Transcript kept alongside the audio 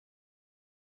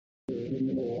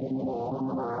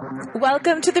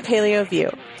Welcome to the Paleo View.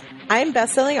 I'm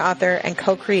best-selling author and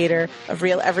co-creator of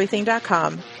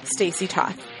RealEverything.com, Stacey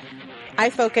Toth. I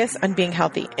focus on being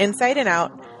healthy inside and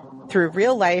out through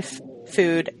real life,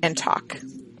 food, and talk.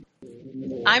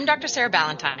 I'm Dr. Sarah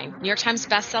Ballantyne, New York Times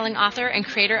bestselling author and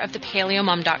creator of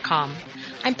thepaleomom.com.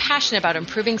 I'm passionate about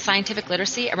improving scientific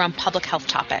literacy around public health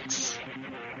topics.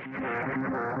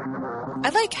 I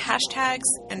like hashtags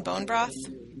and bone broth.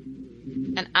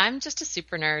 And I'm just a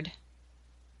super nerd.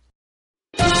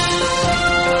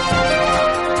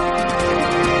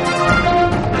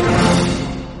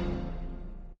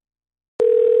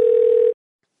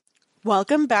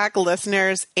 Welcome back,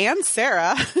 listeners, and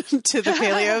Sarah, to the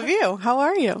Paleo View. How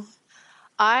are you?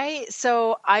 I've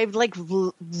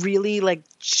really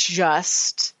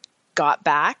just got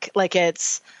back.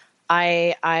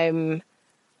 I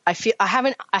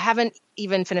haven't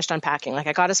even finished unpacking.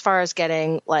 I got as far as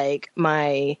getting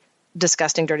my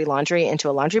disgusting dirty laundry into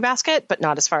a laundry basket, but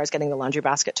not as far as getting the laundry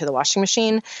basket to the washing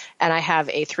machine. And I have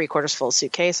a 3/4 full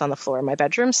suitcase on the floor of my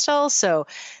bedroom still. So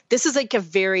this is a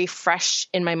very fresh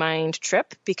in my mind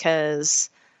trip because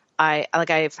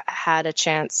I've had a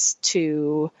chance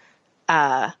to,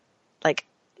 I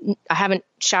haven't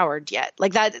showered yet.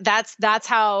 That's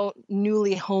how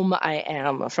newly home I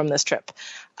am from this trip.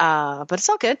 But it's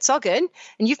all good. It's all good.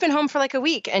 And you've been home for a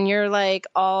week and you're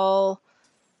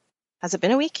has it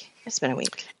been a week? It's been a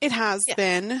week. It has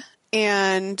been.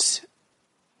 And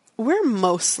we're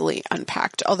mostly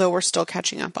unpacked, although we're still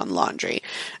catching up on laundry.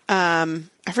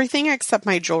 Everything except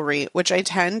my jewelry, which I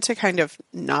tend to kind of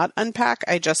not unpack.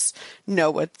 I just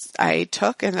know what I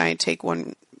took and I take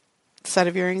one set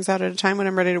of earrings out at a time when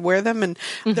I'm ready to wear them. And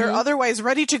they're otherwise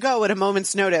ready to go at a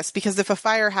moment's notice because if a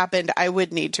fire happened, I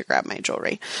would need to grab my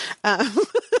jewelry.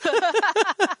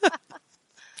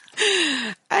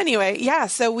 Anyway, yeah,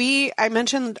 so I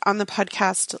mentioned on the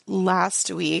podcast last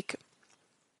week,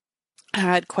 I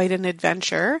had quite an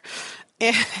adventure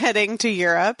heading to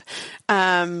Europe.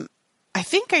 I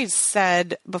think I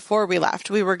said before we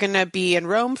left, we were going to be in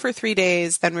Rome for 3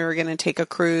 days, then we were going to take a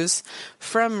cruise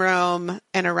from Rome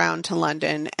and around to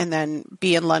London, and then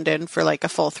be in London for a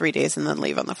full 3 days and then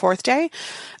leave on the 4th day.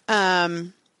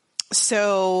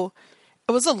 So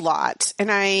it was a lot,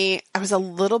 and I was a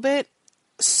little bit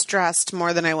stressed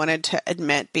more than I wanted to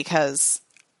admit because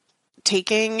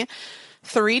taking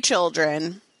 3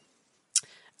 children,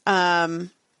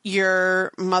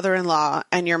 your mother-in-law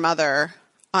and your mother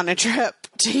on a trip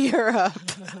to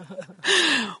Europe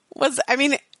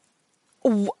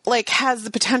has the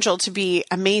potential to be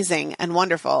amazing and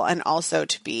wonderful and also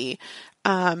to be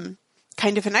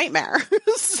kind of a nightmare.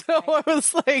 So I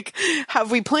was like,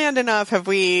 have we planned enough? Have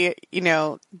we,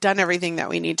 done everything that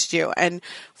we need to do? And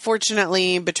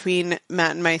fortunately, between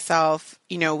Matt and myself,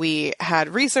 we had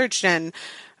researched and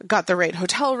got the right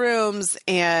hotel rooms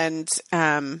and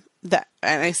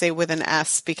and I say with an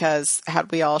S because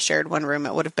had we all shared one room,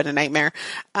 it would have been a nightmare.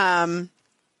 Did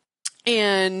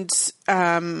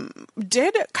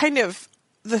kind of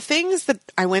the things that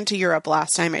I went to Europe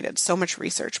last time. I did so much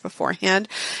research beforehand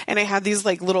and I had these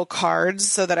little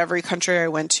cards so that every country I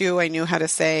went to, I knew how to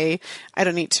say, I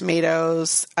don't eat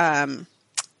tomatoes. I'm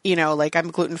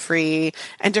gluten-free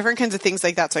and different kinds of things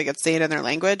like that. So I could say it in their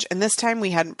language. And this time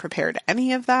we hadn't prepared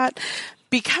any of that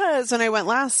because when I went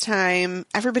last time,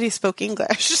 everybody spoke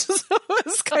English. So it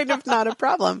was kind of not a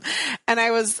problem. And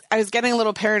I was getting a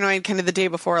little paranoid kind of the day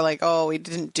before, we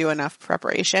didn't do enough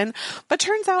preparation, but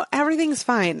turns out everything's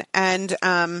fine.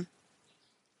 And,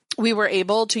 we were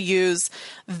able to use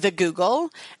the Google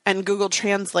and Google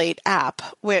Translate app,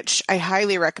 which I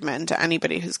highly recommend to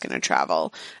anybody who's going to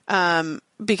travel.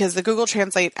 Because the Google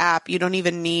Translate app, you don't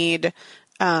even need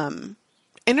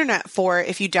internet for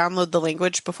if you download the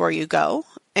language before you go.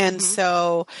 And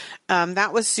so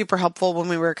that was super helpful when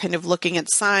we were kind of looking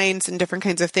at signs and different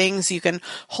kinds of things. You can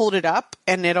hold it up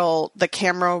and the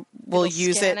camera will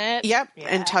use it. Yep. Yeah.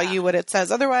 And tell you what it says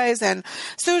otherwise. And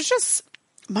so it's just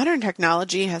modern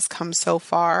technology has come so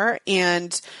far.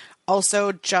 And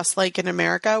also, just like in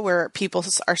America, where people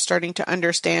are starting to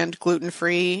understand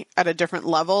gluten-free at a different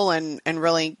level and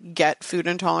really get food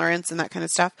intolerance and that kind of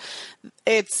stuff,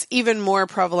 it's even more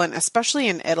prevalent, especially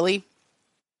in Italy,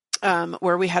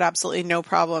 where we had absolutely no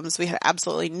problems. We had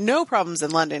absolutely no problems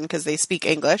in London because they speak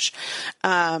English.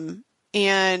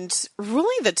 And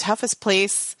really the toughest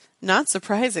place, not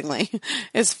surprisingly,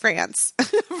 is France.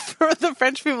 For the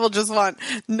French people just want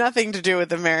nothing to do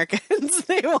with Americans.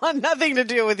 They want nothing to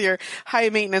do with your high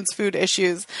maintenance food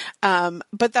issues.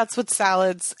 But that's what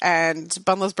salads and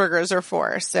bunless burgers are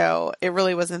for. So it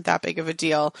really wasn't that big of a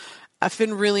deal.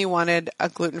 Finn really wanted a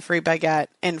gluten-free baguette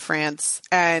in France,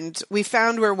 and we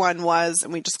found where one was,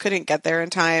 and we just couldn't get there in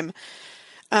time,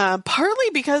 partly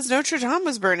because Notre Dame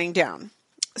was burning down.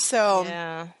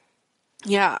 So,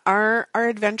 yeah, our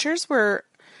adventures were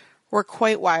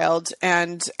quite wild,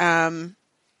 and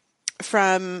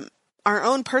from our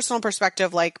own personal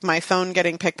perspective, like my phone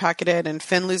getting pickpocketed and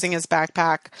Finn losing his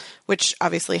backpack, which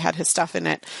obviously had his stuff in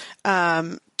it,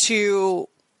 to,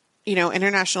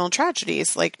 international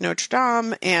tragedies like Notre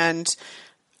Dame, and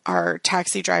our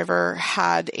taxi driver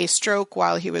had a stroke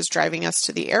while he was driving us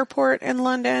to the airport in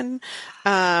London.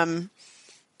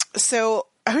 So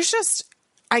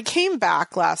I came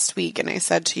back last week and I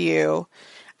said to you,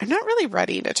 I'm not really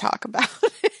ready to talk about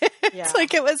it. Yeah. It's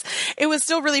like it was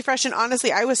still really fresh. And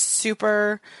honestly, I was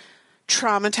super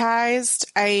traumatized.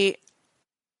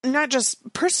 Not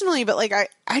just personally, but like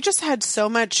I just had so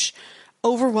much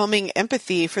overwhelming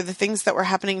empathy for the things that were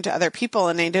happening to other people.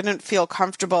 And I didn't feel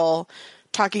comfortable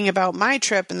talking about my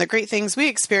trip and the great things we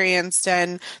experienced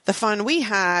and the fun we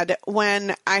had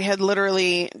when I had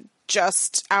literally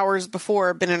just hours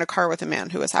before been in a car with a man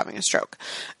who was having a stroke.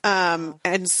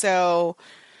 And so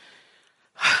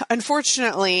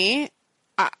unfortunately,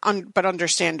 but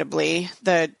understandably,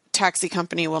 the taxi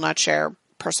company will not share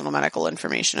personal medical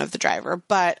information of the driver.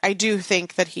 But I do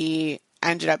think that he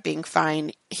ended up being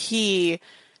fine. He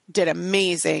did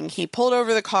amazing. He pulled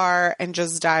over the car and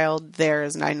just dialed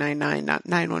theirs 999, not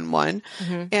 911,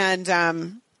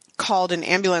 and called an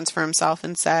ambulance for himself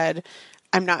and said,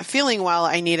 I'm not feeling well.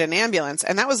 I need an ambulance.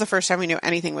 And that was the first time we knew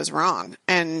anything was wrong.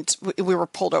 And we were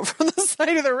pulled over on the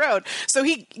side of the road. So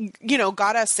he,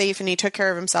 got us safe and he took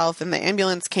care of himself and the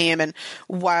ambulance came. And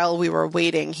while we were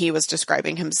waiting, he was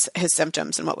describing his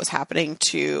symptoms and what was happening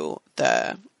to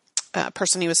the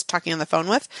person he was talking on the phone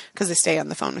with, because they stay on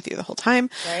the phone with you the whole time.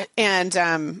 Right.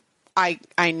 And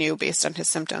I knew based on his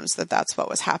symptoms that that's what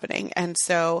was happening. And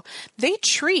so they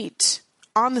treat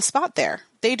on the spot there.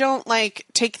 They don't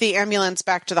take the ambulance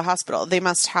back to the hospital. They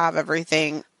must have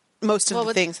everything, most of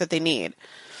the things that they need.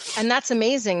 And that's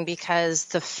amazing because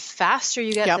the faster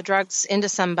you get the drugs into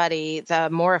somebody, the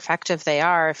more effective they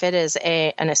are. If it is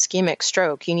an ischemic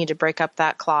stroke, you need to break up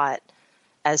that clot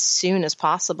as soon as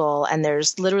possible. And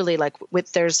there's literally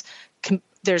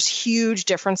there's huge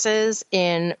differences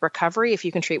in recovery if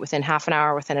you can treat within half an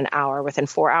hour, within an hour, within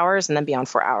 4 hours, and then beyond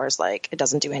 4 hours, it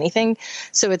doesn't do anything.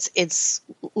 So it's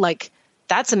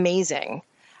that's amazing.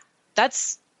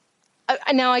 That's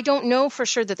now I don't know for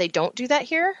sure that they don't do that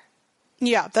here.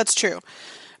 Yeah, that's true.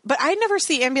 But I never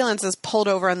see ambulances pulled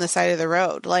over on the side of the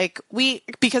road.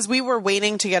 Because we were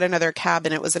waiting to get another cab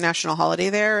and it was a national holiday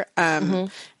there.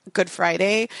 Good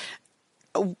Friday,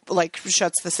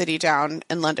 shuts the city down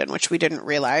in London, which we didn't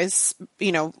realize,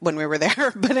 when we were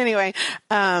there. But anyway,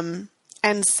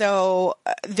 and so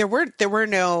there were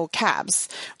no cabs,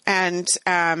 and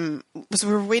so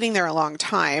we were waiting there a long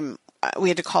time. We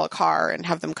had to call a car and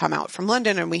have them come out from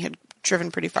London, and we had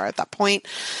driven pretty far at that point.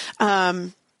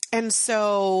 And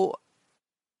so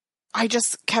I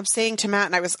just kept saying to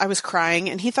Matt, and I was crying,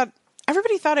 and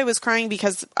everybody thought I was crying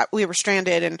because we were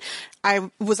stranded, and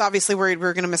I was obviously worried we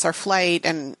were going to miss our flight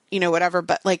and, whatever.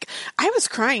 But I was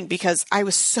crying because I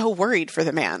was so worried for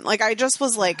the man. I just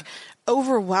was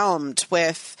overwhelmed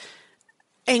with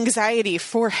anxiety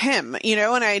for him,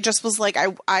 and I just was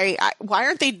why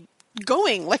aren't they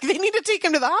going? They need to take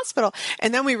him to the hospital.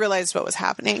 And then we realized what was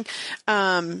happening.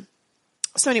 So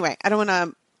anyway, I don't want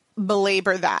to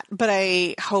belabor that, but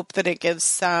I hope that it gives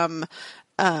some,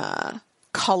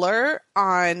 color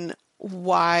on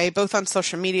why both on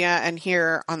social media and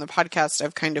here on the podcast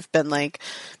I've kind of been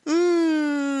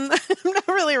I'm not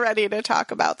really ready to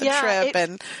talk about the trip.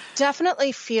 And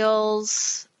definitely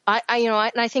feels I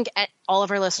think all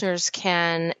of our listeners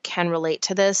can relate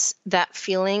to this, that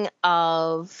feeling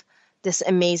of this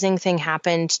amazing thing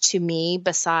happened to me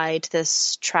beside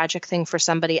this tragic thing for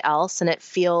somebody else. And it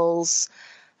feels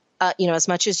as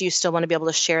much as you still want to be able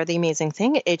to share the amazing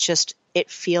thing, it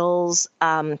feels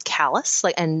callous,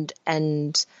 and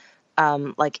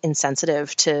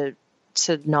insensitive to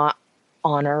not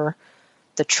honor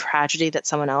the tragedy that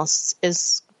someone else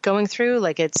is going through.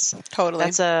 It's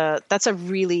totally, that's a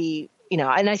really,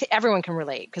 and I think everyone can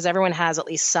relate because everyone has at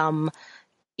least some,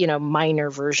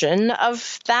 minor version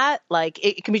of that.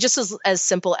 It can be just as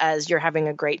simple as you're having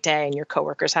a great day and your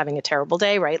coworker's having a terrible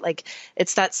day, right?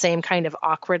 It's that same kind of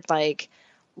awkward,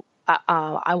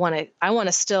 I want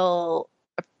to still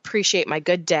appreciate my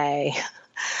good day,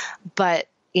 but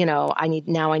I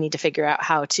need to figure out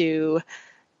how to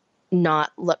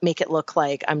not make it look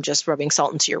like I'm just rubbing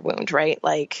salt into your wound, right?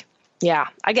 Yeah,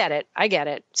 I get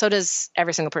it. So does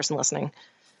every single person listening.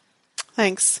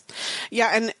 Thanks.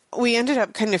 Yeah, and we ended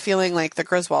up kind of feeling like the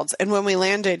Griswolds. And when we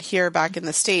landed here back in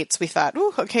the States, we thought,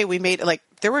 "Ooh, okay, we made it." Like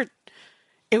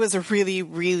it was a really,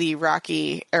 really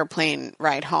rocky airplane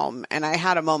ride home. And I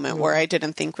had a moment where I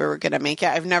didn't think we were going to make it.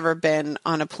 I've never been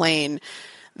on a plane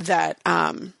that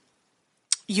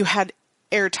you had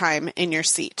airtime in your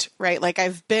seat, right? Like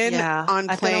I've been on planes.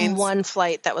 I've been on one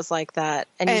flight that was like that.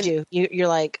 And you're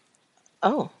like,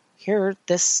 oh, here,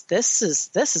 this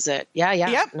is it. Yeah.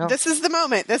 Yep. No. This is the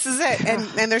moment. This is it.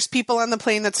 And there's people on the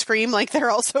plane that scream like they're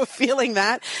also feeling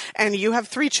that. And you have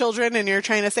 3 children and you're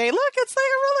trying to say, look, it's like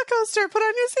a roller coaster. Put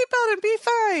on your seatbelt and be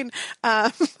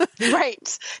fine.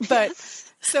 Right. But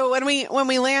so when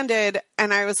we landed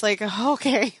and I was like, oh,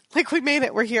 okay, like we made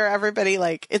it. We're here. Everybody,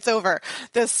 like it's over.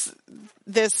 This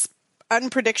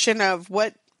unprediction of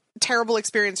what terrible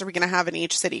experience are we going to have in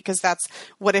each city? Because that's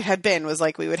what it had been, was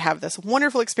like we would have this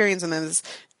wonderful experience and then this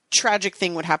tragic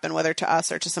thing would happen, whether to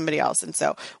us or to somebody else. And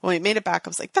so when we made it back, I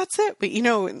was like, that's it. We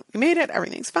made it.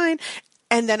 Everything's fine.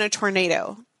 And then a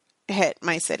tornado hit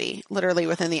my city literally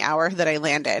within the hour that I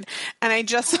landed. And I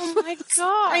just, oh my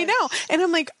God, I know. And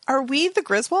I'm like, are we the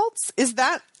Griswolds?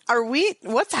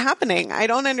 What's happening? I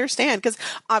don't understand. Because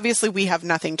obviously we have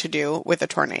nothing to do with a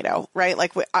tornado, right?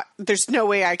 Like there's no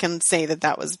way I can say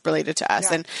that was related to us.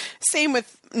 Yeah. And same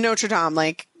with Notre Dame,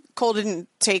 like Cole didn't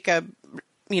take a,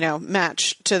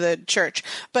 match to the church,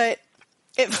 but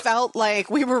it felt like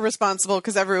we were responsible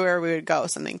because everywhere we would go,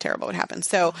 something terrible would happen.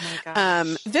 So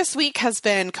this week has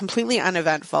been completely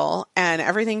uneventful and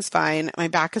everything's fine. My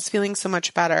back is feeling so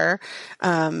much better.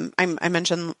 I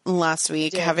mentioned last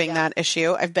week having that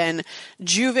issue. I've been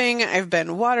juving. I've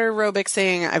been water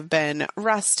aerobicsing. I've been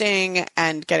resting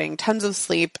and getting tons of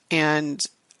sleep and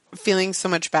feeling so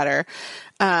much better.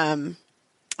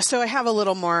 So I have a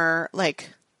little more like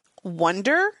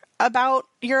wonder about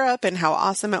Europe and how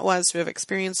awesome it was to have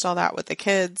experienced all that with the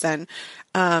kids and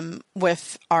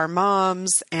with our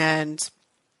moms. And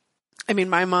I mean,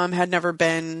 my mom had never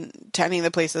been to any of the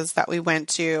places that we went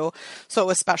to, so it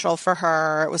was special for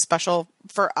her. It was special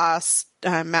for us,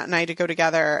 Matt and I, to go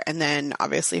together, and then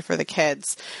obviously for the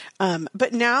kids.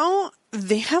 But now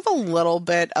they have a little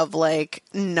bit of like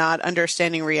not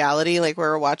understanding reality. Like we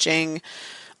were watching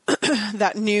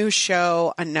that new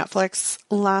show on Netflix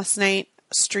last night,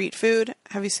 Street Food.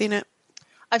 Have you seen it?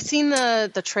 I've seen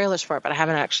the trailers for it, but I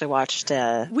haven't actually watched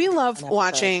We love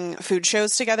watching food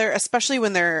shows together, especially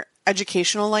when they're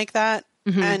educational like that.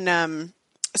 Mm-hmm. And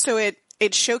so it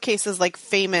showcases like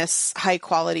famous high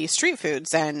quality street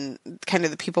foods and kind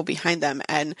of the people behind them.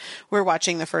 And we're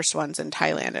watching the first ones in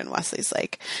Thailand, and Wesley's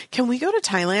like, can we go to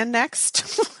Thailand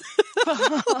next?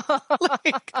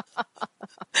 like,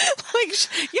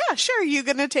 yeah, sure. You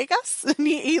going to take us? And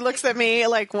he looks at me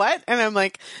like, what? And I'm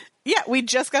like, yeah, we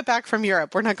just got back from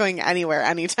Europe. We're not going anywhere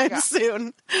anytime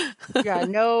soon.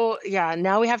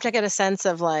 Now we have to get a sense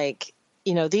of like,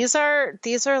 these are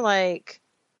like,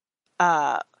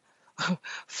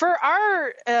 for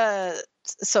our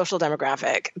social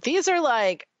demographic, these are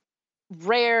like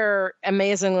rare,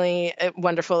 amazingly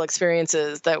wonderful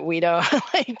experiences that we don't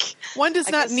like. One does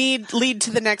not need lead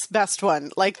to the next best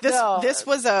one. Like this, this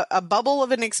was a bubble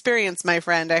of an experience, my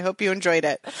friend. I hope you enjoyed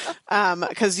it.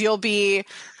 Cause you'll be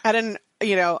at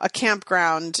a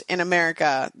campground in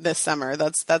America this summer.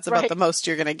 That's about the most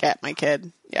you're going to get, my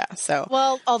kid. Yeah. So,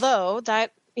 well, although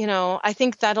that, I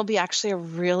think that'll be actually a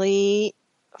really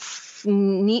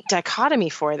neat dichotomy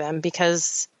for them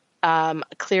because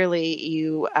clearly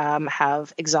you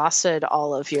have exhausted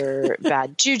all of your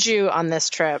bad juju on this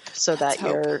trip so that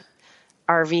your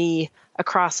RV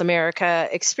across America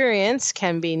experience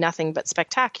can be nothing but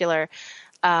spectacular.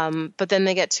 But then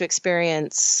they get to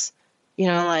experience,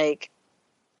 like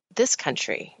this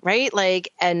country, right?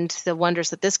 Like, and the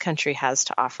wonders that this country has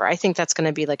to offer. I think that's going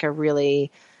to be like a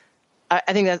really, I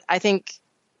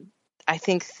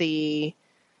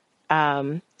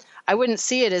wouldn't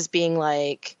see it as being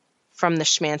like from the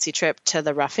schmancy trip to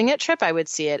the roughing it trip. I would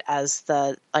see it as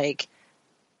the like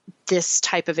this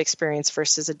type of experience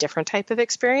versus a different type of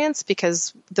experience,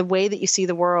 because the way that you see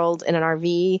the world in an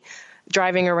RV,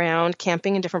 driving around,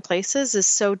 camping in different places is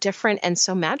so different and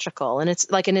so magical, and it's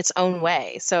like in its own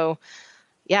way. So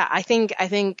yeah, I think,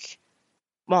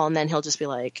 well, and then he'll just be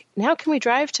like, now can we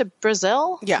drive to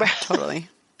Brazil? Yeah, totally.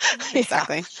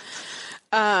 Exactly.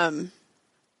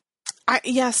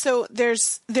 So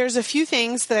there's a few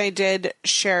things that I did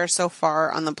share so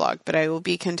far on the blog, but I will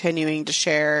be continuing to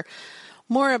share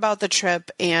more about the trip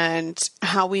and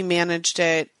how we managed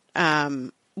it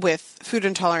with food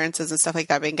intolerances and stuff like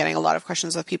that. I've been getting a lot of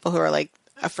questions with people who are like,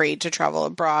 afraid to travel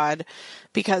abroad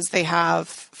because they have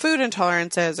food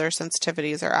intolerances or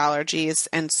sensitivities or allergies.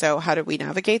 And so how do we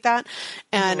navigate that?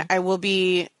 And I will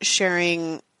be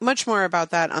sharing much more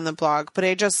about that on the blog, but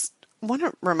I just want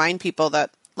to remind people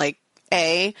that, like,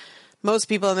 most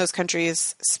people in those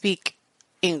countries speak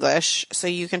English, so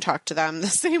you can talk to them the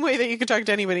same way that you can talk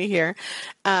to anybody here.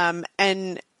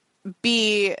 And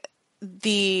B,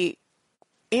 the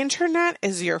internet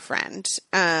is your friend.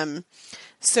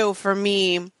 So for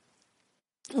me,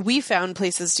 we found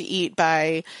places to eat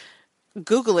by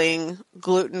Googling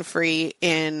gluten-free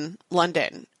in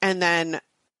London, and then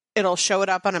it'll show it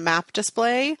up on a map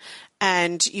display,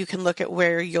 and you can look at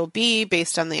where you'll be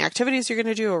based on the activities you're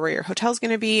going to do or where your hotel's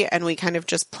going to be. And we kind of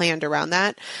just planned around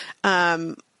that.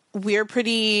 We're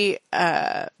pretty,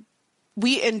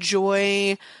 we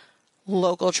enjoy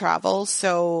local travel.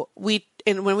 So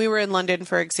when we were in London,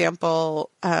 for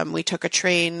example, we took a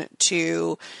train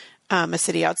to a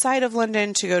city outside of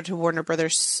London to go to Warner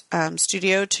Brothers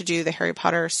studio to do the Harry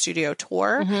Potter studio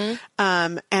tour.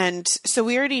 And so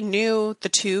we already knew the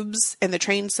tubes and the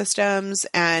train systems,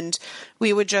 and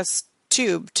we would just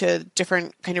tube to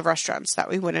different kind of restaurants that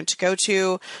we wanted to go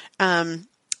to. And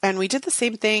we did the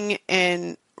same thing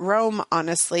in Rome,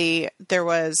 honestly. There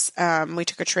was, we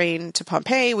took a train to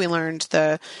Pompeii. We learned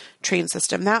the train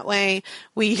system that way.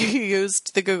 We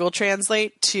used the Google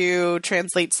Translate to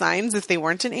translate signs if they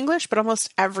weren't in English, but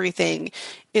almost everything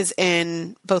is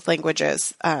in both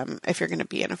languages if you're going to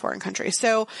be in a foreign country.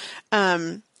 So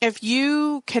if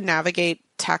you can navigate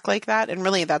tech like that, and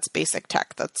really that's basic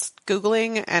tech, that's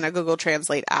Googling and a Google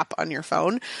Translate app on your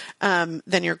phone,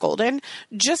 then you're golden.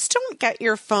 Just don't get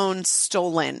your phone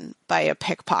stolen by a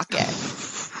pickpocket.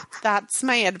 That's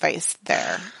my advice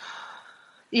there.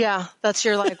 Yeah, that's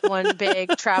your like one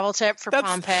big travel tip for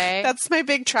Pompeii. That's my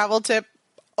big travel tip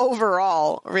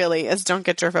overall, really, is don't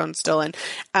get your phone stolen.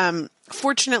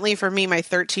 Fortunately for me, my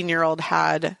 13-year-old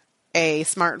had a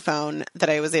smartphone that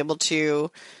I was able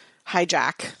to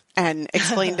hijack and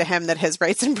explain to him that his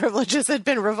rights and privileges had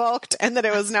been revoked and that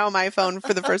it was now my phone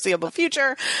for the foreseeable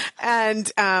future. And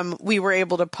we were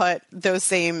able to put those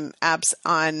same apps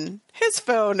on his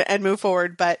phone and move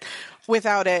forward. But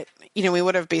without it, we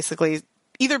would have basically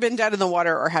either been dead in the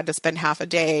water or had to spend half a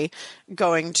day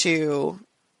going to,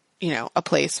 a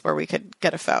place where we could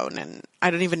get a phone. And I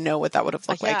don't even know what that would have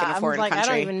looked like in a foreign country. I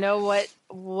don't even know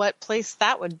what place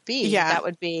that would be. Yeah. That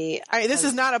would be. This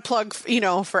is not a plug,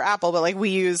 for Apple, but like we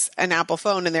use an Apple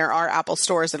phone and there are Apple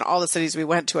stores in all the cities we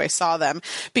went to. I saw them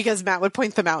because Matt would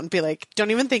point them out and be like, don't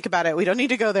even think about it. We don't need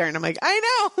to go there. And I'm like,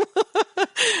 I know.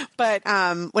 But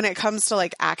when it comes to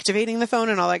like activating the phone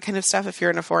and all that kind of stuff, if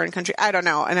you're in a foreign country, I don't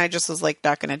know. And I just was like,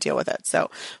 not going to deal with it. So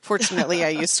fortunately I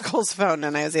used Cole's phone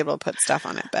and I was able to put stuff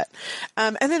on it. But,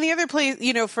 and then the other place,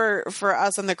 for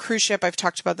us on the cruise ship, I've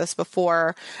talked about this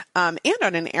before, and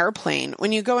on an airplane,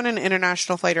 when you go on an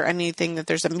international flight or anything that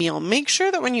there's a meal, make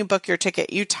sure that when you book your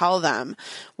ticket, you tell them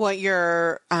what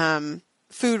your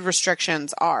food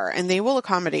restrictions are, and they will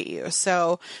accommodate you.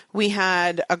 So we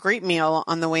had a great meal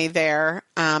on the way there.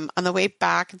 On the way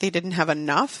back, they didn't have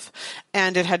enough,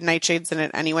 and it had nightshades in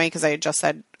it anyway because I had just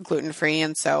said gluten-free,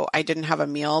 and so I didn't have a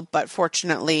meal. But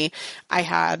fortunately, I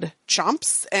had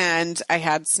chomps and I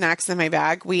had snacks in my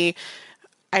bag.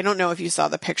 I don't know if you saw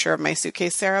the picture of my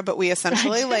suitcase, Sarah, but we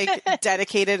essentially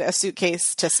dedicated a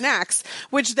suitcase to snacks,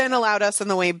 which then allowed us on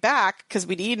the way back, because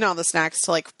we'd eaten all the snacks,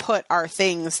 to like put our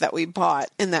things that we bought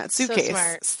in that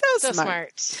suitcase. So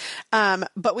smart.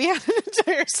 But we had an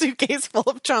entire suitcase full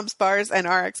of Chomps bars and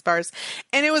RX bars,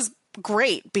 and it was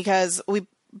great because we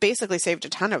basically saved a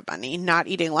ton of money not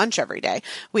eating lunch every day.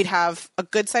 We'd have a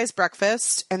good sized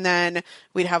breakfast, and then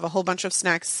we'd have a whole bunch of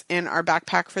snacks in our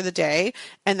backpack for the day,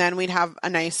 and then we'd have a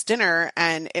nice dinner,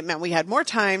 and it meant we had more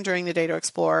time during the day to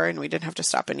explore, and we didn't have to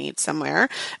stop and eat somewhere.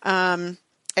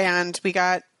 And we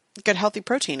got good healthy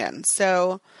protein in.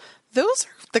 So those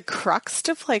are the crux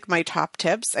of like my top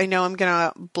tips. I know I'm going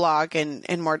to blog in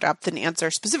more depth and answer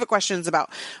specific questions about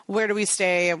where do we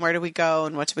stay and where do we go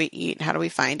and what do we eat and how do we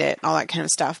find it and all that kind of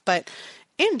stuff. But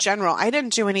in general, I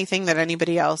didn't do anything that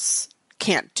anybody else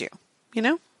can't do,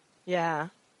 Yeah.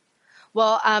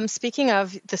 Well, speaking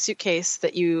of the suitcase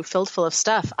that you filled full of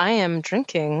stuff, I am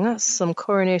drinking some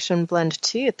Coronation Blend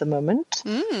tea at the moment.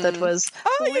 That was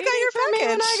you got your for me package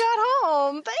when I got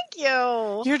home. Thank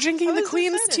you. You're drinking the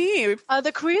Queen's tea.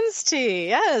 The Queen's tea.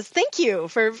 Yes. Thank you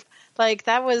for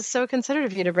that was so considerate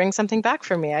of you to bring something back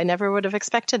for me. I never would have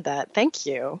expected that. Thank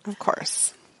you. Of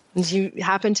course. And you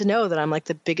happen to know that I'm like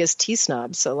the biggest tea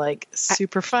snob, so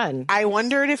super fun. I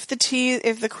wondered if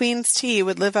the Queen's tea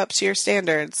would live up to your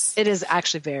standards. It is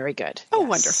actually very good. Oh, yes.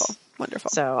 wonderful.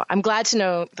 Wonderful. So I'm glad to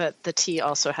know that the tea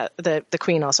also has, the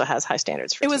queen also has high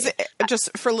standards for It was tea.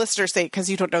 just for listeners' sake, because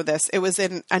you don't know this, it was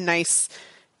in a nice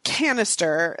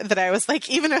canister that I was like,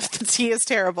 even if the tea is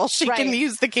terrible, she Right. can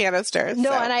use the canister. No,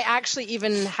 so. and I actually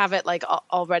even have it like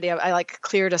already. I like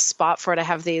cleared a spot for it. I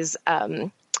have these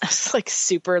it's like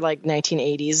super like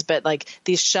 1980s, but like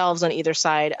these shelves on either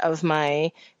side of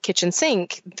my kitchen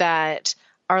sink that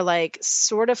are like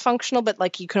sort of functional, but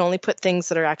like you can only put things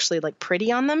that are actually like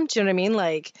pretty on them. Do you know what I mean?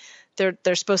 Like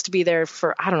they're supposed to be there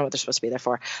for, I don't know what they're supposed to be there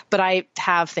for, but I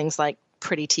have things like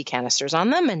pretty tea canisters on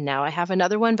them, and now I have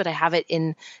another one, but I have it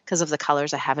in, because of the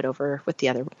colors, I have it over with the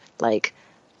other like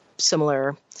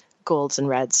similar golds and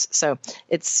reds. So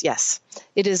it's, yes,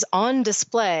 it is on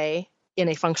display in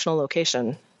a functional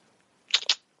location.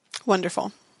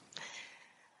 Wonderful.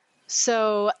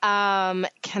 So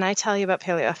can I tell you about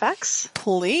PaleoFX?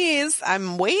 Please,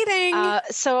 I'm waiting.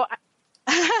 So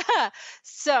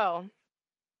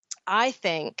I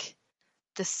think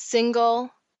the single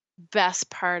best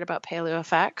part about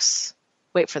PaleoFX,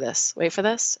 wait for this. Are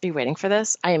you waiting for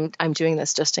this? I'm doing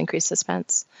this just to increase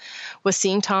suspense. Was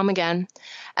seeing Tom again.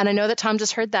 And I know that Tom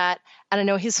just heard that. And I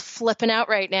know he's flipping out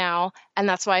right now. And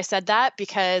that's why I said that,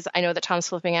 because I know that Tom's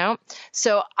flipping out.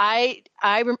 So I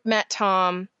met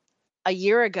Tom a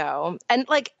year ago. And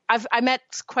like, I met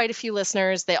quite a few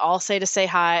listeners. They all say to say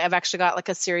hi. I've actually got like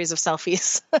a series of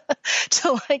selfies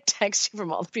to like text you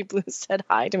from all the people who said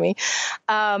hi to me.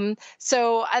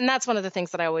 So, and that's one of the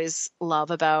things that I always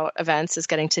love about events, is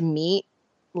getting to meet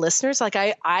listeners. Like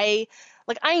I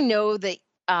know that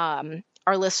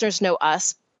our listeners know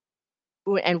us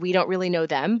and we don't really know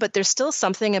them, but there's still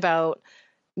something about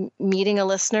meeting a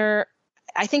listener.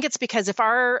 I think it's because if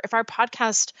our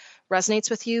podcast resonates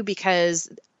with you, because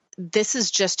this is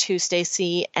just who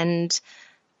Stacey and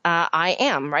I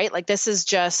am, right? Like this is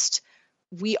just,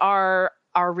 we are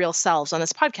our real selves on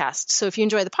this podcast. So if you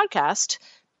enjoy the podcast,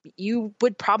 you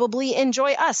would probably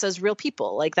enjoy us as real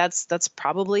people. Like that's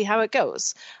probably how it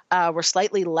goes. We're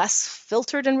slightly less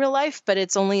filtered in real life, but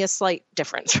it's only a slight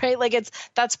difference, right? Like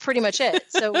that's pretty much it.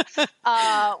 So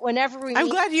whenever we I'm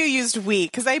glad you used we,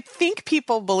 because I think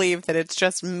people believe that it's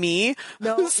just me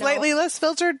who's slightly less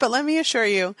filtered, but let me assure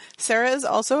you, Sarah is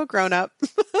also a grown-up.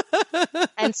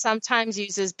 And sometimes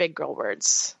uses big girl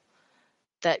words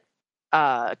that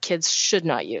kids should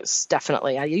not use.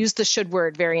 Definitely. I use the should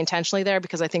word very intentionally there,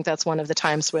 because I think that's one of the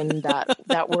times when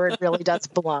that word really does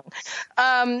belong.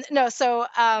 So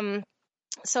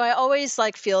I always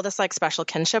like feel this like special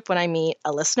kinship when I meet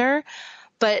a listener.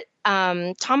 But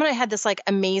Tom and I had this like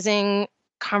amazing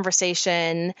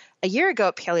conversation a year ago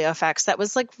at PaleoFX that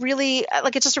was like really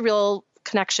like, it's just a real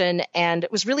connection. And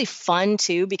it was really fun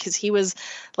too, because he was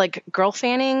like girl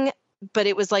fanning, but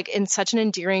it was like in such an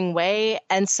endearing way.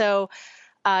 And so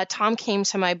Tom came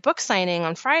to my book signing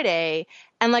on Friday,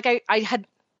 and like I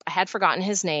had forgotten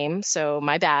his name, so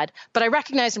my bad, but I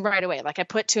recognized him right away. Like I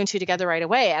put two and two together right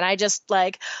away, and I just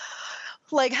like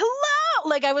hello,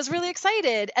 like I was really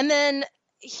excited. And then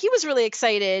he was really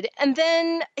excited. And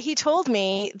then he told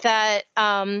me that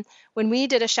when we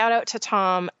did a shout out to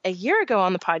Tom a year ago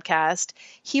on the podcast,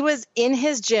 he was in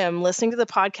his gym listening to the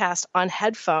podcast on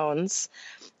headphones.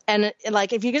 And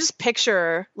like, if you could just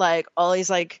picture like all these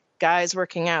like guys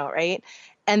working out, right?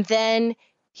 And then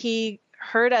he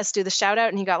heard us do the shout out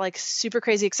and he got like super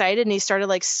crazy excited, and he started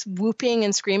like swooping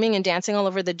and screaming and dancing all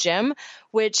over the gym,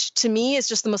 which to me is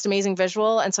just the most amazing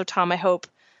visual. And so Tom, I hope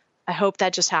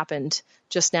that just happened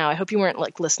just now. I hope you weren't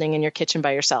like listening in your kitchen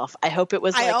by yourself. I hope it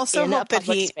was like, I also in hope a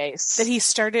public space. That he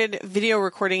started video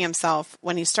recording himself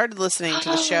when he started listening to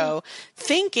the show,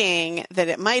 thinking that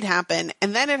it might happen,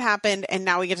 and then it happened, and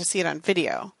now we get to see it on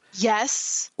video.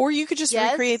 Yes. Or you could just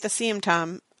recreate the scene,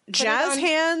 Tom. Jazz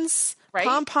hands, right?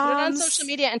 pom-poms. Put it on social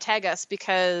media and tag us,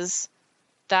 because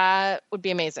that would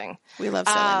be amazing. We love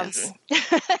silliness.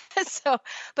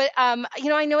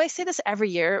 I know I say this every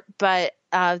year, but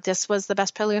this was the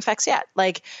best PaleoFX yet.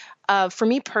 Like, for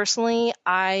me personally,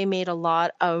 I made a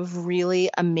lot of really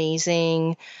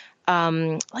amazing,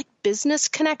 like business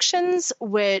connections,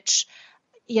 which,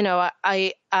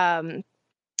 I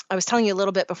was telling you a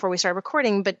little bit before we started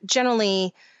recording, but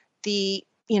generally doing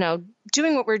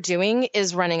what we're doing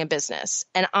is running a business.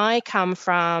 And I come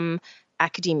from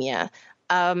academia.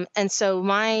 And so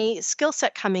my skill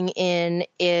set coming in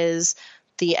is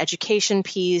the education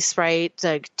piece, right?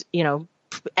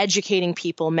 Educating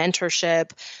people,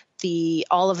 mentorship,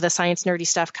 all of the science nerdy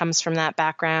stuff comes from that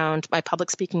background. My public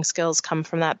speaking skills come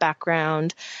from that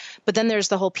background. But then there's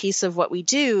the whole piece of what we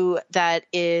do that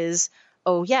is,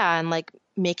 and like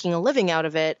making a living out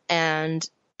of it. And,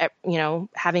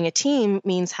 having a team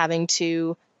means having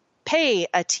to pay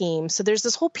a team. So there's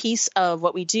this whole piece of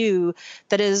what we do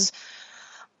that is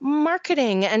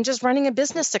marketing and just running a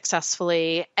business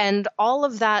successfully. And all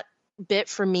of that bit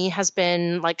for me has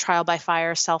been like trial by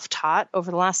fire, self-taught over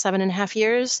the last 7.5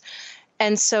 years.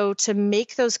 And so to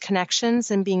make those connections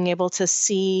and being able to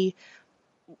see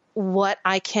what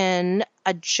I can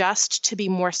adjust to be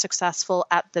more successful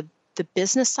at the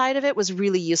business side of it was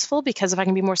really useful, because if I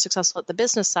can be more successful at the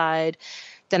business side,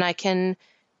 then I can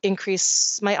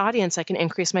increase my audience. I can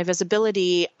increase my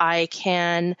visibility. I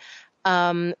can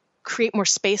create more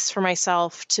space for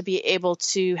myself to be able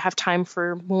to have time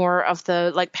for more of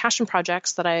the like passion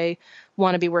projects that I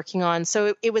want to be working on.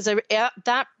 So it was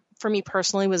that for me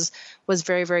personally was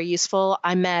very, very useful.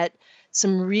 I met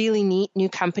some really neat new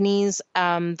companies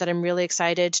that I'm really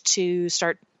excited to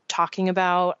start talking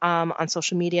about on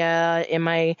social media, in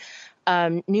my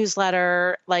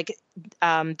newsletter. Like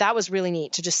that was really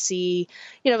neat to just see,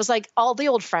 it was like all the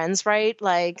old friends, right?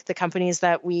 Like the companies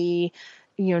that we,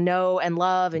 know and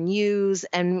love and use.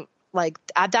 And like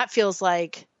that feels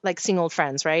like seeing old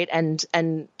friends, right? And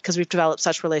because we've developed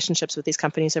such relationships with these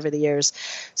companies over the years.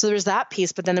 So there was that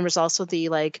piece, but then there was also the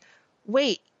like,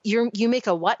 wait, you make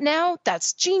a what now?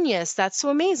 That's genius. That's so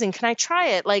amazing. Can I try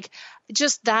it? Like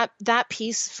just that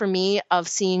piece for me of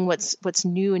seeing what's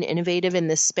new and innovative in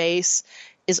this space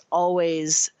is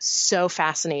always so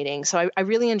fascinating. So I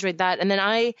really enjoyed that. And then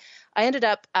I ended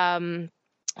up,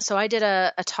 so I did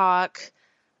a talk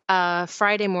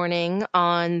Friday morning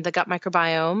on the gut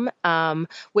microbiome,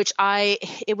 which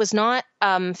it was not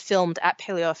filmed at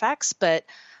PaleoFX, but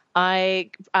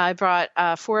I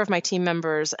brought 4 of my team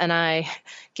members, and I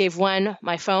gave one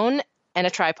my phone and a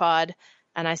tripod,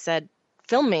 and I said,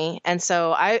 film me. And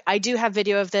so I do have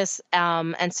video of this.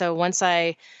 And so once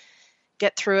I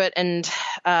get through it and,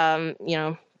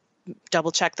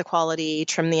 double check the quality,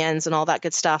 trim the ends and all that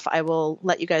good stuff, I will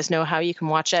let you guys know how you can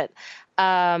watch it.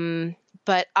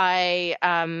 But I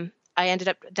ended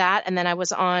up that, and then I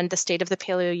was on the State of the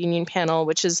Paleo Union panel,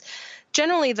 which is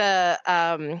generally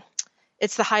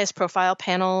it's the highest profile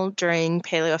panel during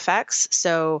PaleoFX.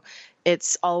 So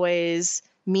it's always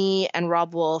me and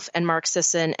Rob Wolf and Mark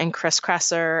Sisson and Chris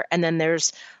Kresser. And then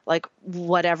there's like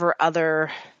whatever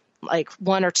other, like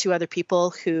 1 or 2 other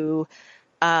people who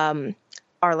are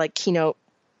like keynote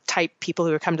type people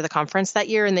who come to the conference that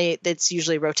year. And it's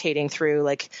usually rotating through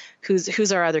like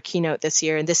who's our other keynote this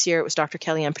year. And this year it was Dr.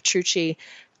 Kellyanne Petrucci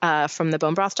from the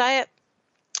Bone Broth Diet.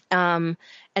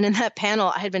 And in that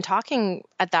panel, I had been talking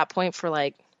at that point for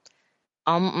like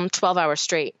 12 hours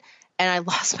straight. And I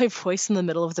lost my voice in the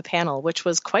middle of the panel, which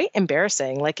was quite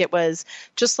embarrassing. Like it was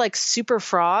just like super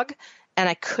frog. And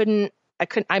I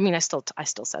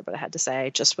still said what I had to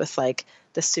say, just with like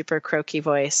the super croaky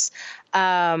voice.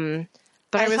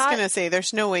 But I was going to say,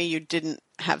 there's no way you didn't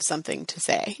have something to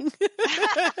say.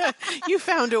 You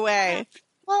found a way.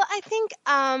 Well, I think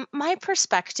my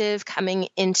perspective coming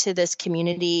into this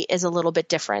community is a little bit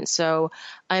different. So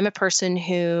I'm a person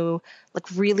who like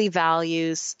really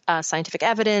values scientific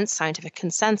evidence, scientific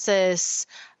consensus.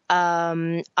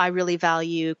 I really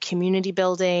value community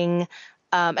building.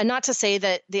 And not to say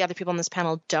that the other people on this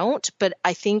panel don't, but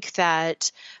I think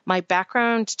that my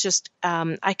background just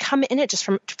I come in it just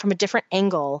from a different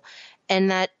angle,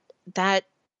 and that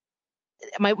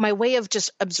my way of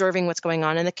just observing what's going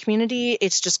on in the community,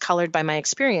 it's just colored by my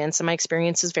experience. And my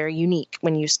experience is very unique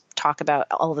when you talk about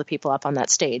all of the people up on that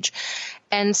stage.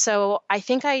 And so I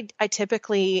think I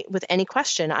typically, with any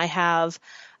question, I have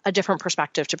a different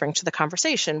perspective to bring to the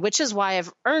conversation, which is why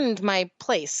I've earned my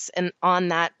place on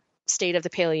that State of the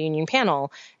Paleo Union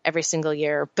panel every single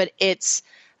year. But it's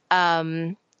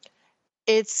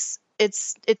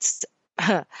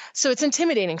so it's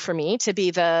intimidating for me to be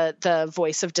the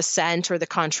voice of dissent or the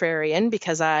contrarian,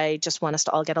 because I just want us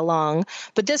to all get along.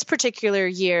 But this particular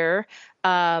year,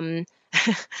 Rob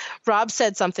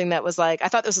said something that was like, I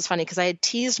thought this was funny because I had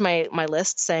teased my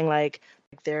list saying like,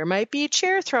 there might be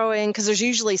chair throwing, because there's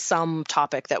usually some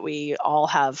topic that we all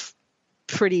have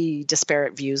pretty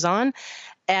disparate views on.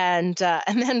 And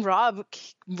then Rob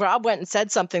went and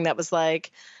said something that was like,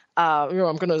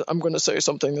 I'm gonna say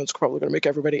something that's probably gonna make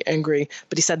everybody angry,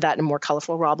 but he said that in a more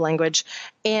colorful Rob language,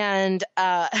 and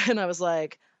I was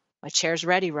like, my chair's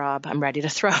ready, Rob. I'm ready to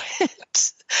throw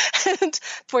it. And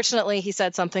fortunately, he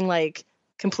said something like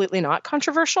completely not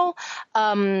controversial,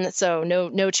 so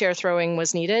no chair throwing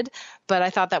was needed. But I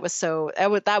thought that was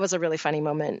that was a really funny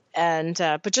moment. And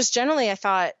but just generally, I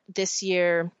thought this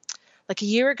year, like a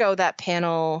year ago, that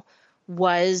panel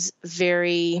was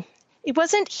it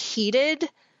wasn't heated.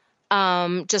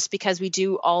 Just because we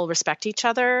do all respect each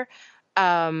other.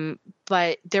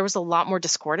 but there was a lot more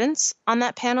discordance on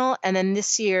that panel. And then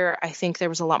this year, I think there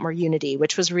was a lot more unity,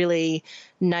 which was really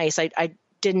nice. I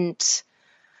didn't,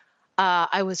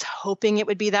 I was hoping it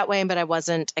would be that way, but I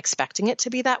wasn't expecting it to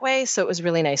be that way. So it was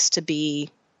really nice to be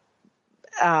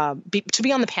on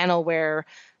the panel where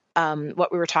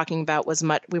what we were talking about was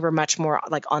we were much more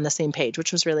like on the same page,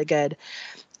 which was really good.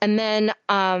 And then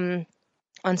on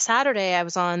Saturday, I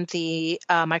was on the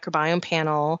microbiome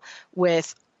panel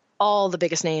with all the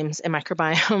biggest names in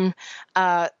microbiome,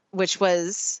 which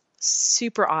was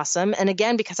super awesome. And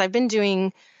again, because I've been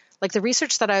doing, like, the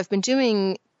research that I've been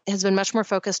doing has been much more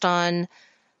focused on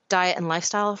diet and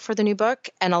lifestyle for the new book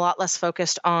and a lot less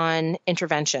focused on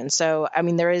intervention. So, I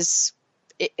mean, there is,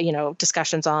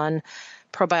 discussions on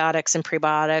probiotics and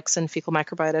prebiotics and fecal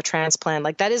microbiota transplant.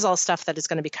 Like, that is all stuff that is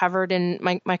going to be covered in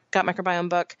my gut microbiome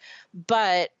book.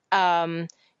 But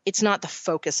it's not the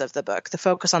focus of the book. The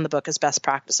focus on the book is best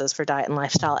practices for diet and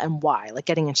lifestyle and why, like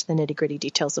getting into the nitty gritty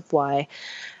details of why.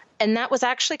 And that was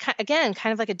actually, again,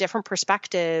 kind of like a different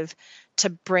perspective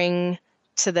to bring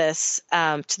to this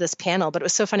panel. But it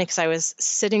was so funny because I was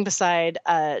sitting beside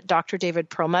Dr. David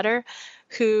Perlmutter,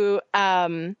 who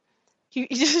he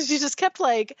just kept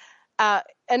like, and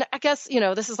I guess,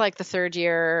 this is like the third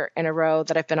year in a row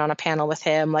that I've been on a panel with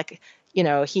him. Like,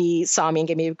 he saw me and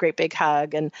gave me a great big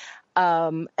hug, and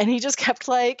he just kept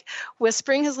like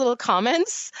whispering his little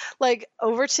comments like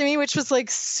over to me, which was like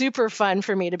super fun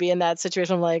for me to be in that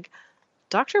situation. I'm like,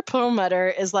 Dr. Perlmutter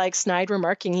is like snide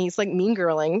remarking. He's like mean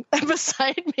girling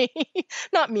beside me.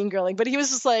 Not mean girling, but he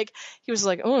was like,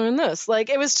 oh, and this, like,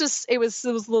 it was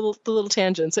the little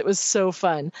tangents. It was so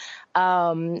fun.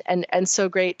 And so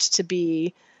great to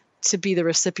be the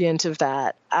recipient of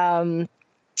that. And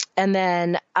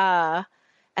then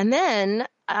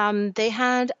they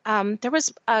had, there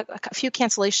was a few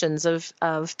cancellations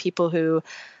of people who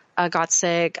got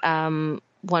sick. One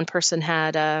person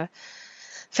had a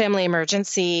family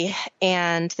emergency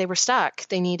and they were stuck.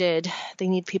 They need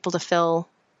people to fill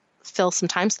some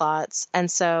time slots.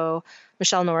 And so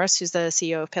Michelle Norris, who's the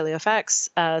CEO of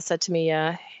PaleoFX, said to me,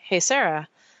 hey, Sarah.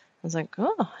 I was like,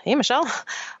 oh, hey, Michelle,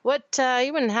 what,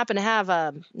 you wouldn't happen to have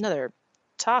another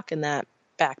talk in that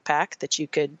backpack that you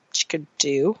could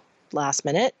do last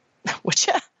minute? Would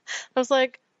you? I was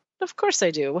like, of course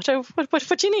I do. What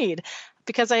you need?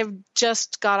 Because I've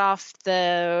just got off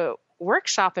the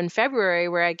workshop in February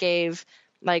where I gave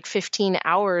like 15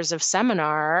 hours of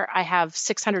seminar. I have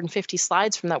 650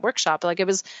 slides from that workshop. Like, it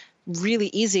was really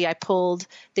easy.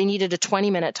 They needed a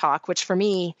 20-minute talk, which for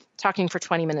me, talking for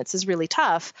 20 minutes is really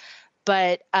tough,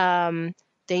 but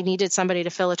they needed somebody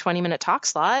to fill a 20-minute talk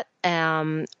slot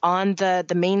on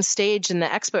the main stage in the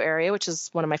expo area, which is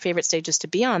one of my favorite stages to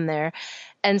be on there.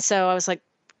 And so I was like,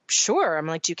 sure. I'm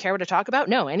like, do you care what I talk about?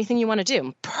 No, anything you want to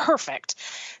do. Perfect.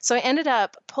 So I ended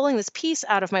up pulling this piece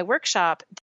out of my workshop.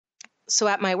 So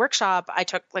at my workshop, I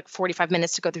took like 45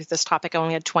 minutes to go through this topic. I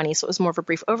only had 20, so it was more of a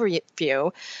brief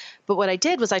overview. But what I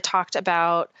did was I talked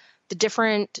about the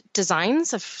different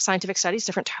designs of scientific studies,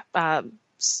 different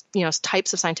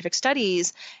types of scientific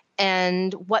studies,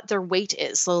 and what their weight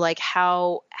is. So like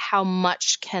how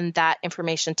much can that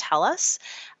information tell us?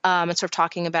 And sort of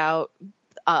talking about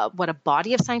what a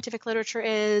body of scientific literature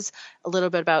is, a little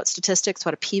bit about statistics,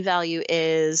 what a p-value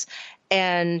is,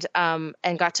 and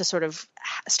got to sort of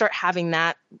start having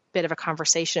that bit of a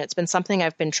conversation. It's been something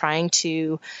I've been trying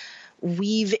to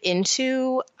weave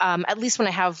into, at least when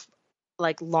I have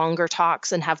like longer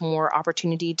talks and have more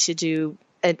opportunity to do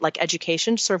like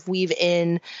education, sort of weave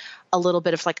in a little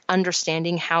bit of like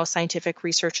understanding how scientific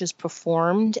research is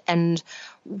performed and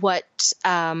what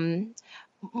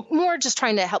more just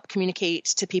trying to help communicate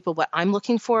to people what I'm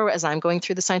looking for as I'm going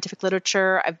through the scientific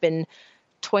literature. I've been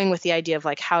toying with the idea of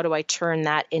like, how do I turn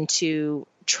that into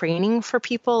training for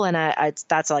people? And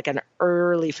that's like an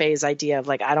early phase idea of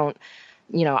like, I don't,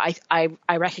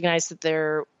 I recognize that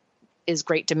there is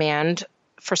great demand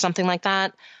for something like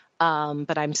that.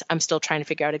 But I'm still trying to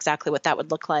figure out exactly what that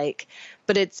would look like.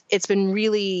 But it's been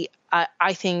really,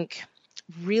 I think,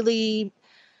 really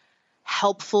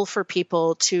helpful for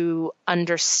people to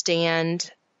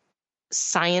understand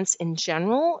science in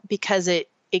general, because it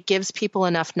gives people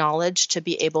enough knowledge to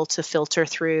be able to filter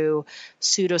through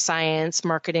pseudoscience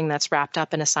marketing that's wrapped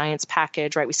up in a science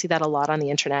package, right? We see that a lot on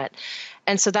the internet.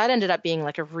 And so that ended up being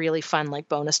like a really fun, like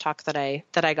bonus talk that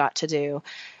I got to do.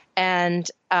 And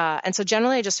so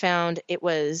generally I just found it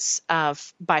was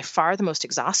by far the most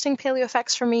exhausting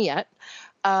PaleoFX for me yet.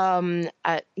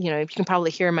 You can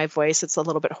probably hear my voice. It's a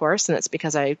little bit hoarse, and it's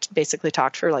because I basically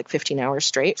talked for like 15 hours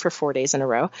straight for 4 days in a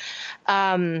row.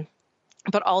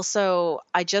 But also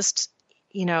I just,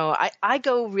 I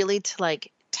go really to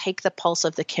like take the pulse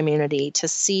of the community to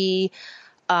see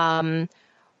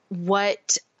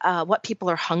what people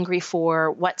are hungry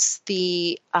for, what's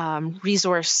the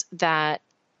resource that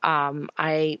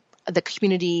the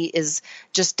community is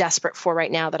just desperate for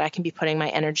right now that I can be putting my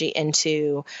energy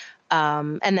into.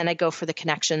 And then I go for the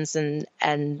connections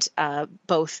and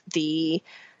both the,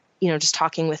 just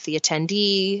talking with the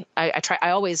attendee. I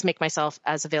always make myself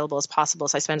as available as possible.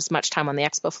 So I spend as much time on the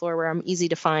expo floor where I'm easy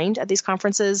to find at these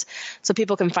conferences so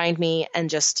people can find me and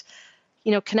just,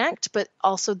 connect. But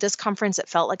also this conference, it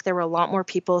felt like there were a lot more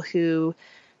people who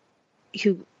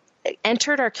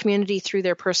entered our community through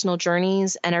their personal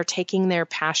journeys and are taking their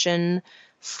passion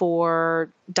for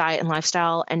diet and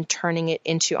lifestyle and turning it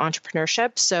into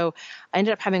entrepreneurship. So I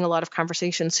ended up having a lot of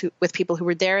conversations with people who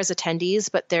were there as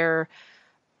attendees, but they're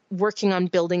working on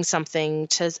building something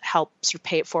to help sort of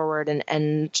pay it forward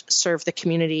and serve the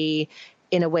community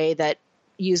in a way that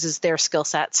uses their skill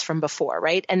sets from before,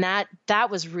 right? And that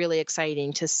was really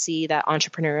exciting to see that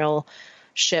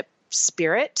entrepreneurship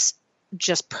spirit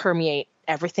just permeate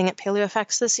everything at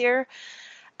PaleoFX this year.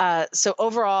 So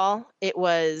overall, it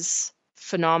was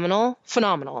phenomenal.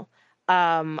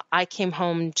 I came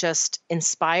home just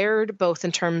inspired, both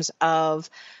in terms of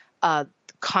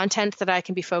content that I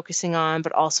can be focusing on,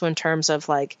 but also in terms of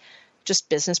like just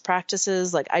business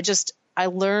practices. Like I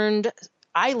learned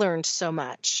so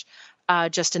much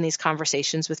just in these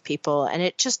conversations with people, and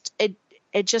it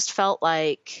just felt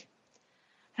like,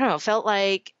 I don't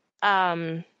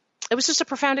know, it was just a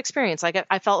profound experience. Like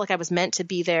I felt like I was meant to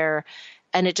be there,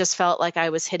 and it just felt like I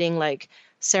was hitting like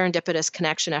serendipitous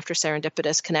connection after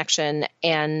serendipitous connection.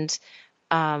 And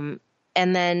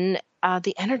then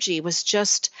the energy was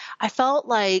just, I felt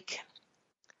like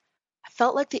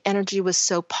the energy was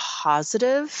so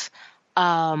positive,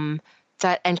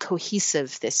 and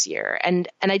cohesive this year. And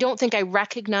I don't think I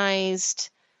recognized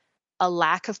a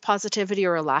lack of positivity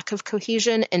or a lack of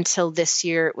cohesion until this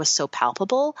year. It was so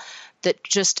palpable that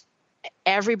just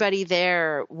everybody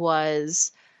there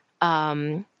was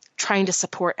trying to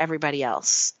support everybody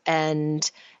else.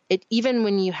 And even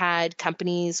when you had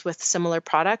companies with similar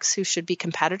products who should be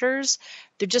competitors,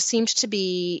 there just seemed to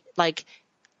be like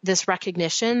this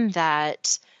recognition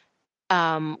that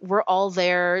we're all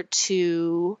there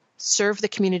to serve the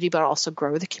community, but also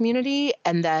grow the community,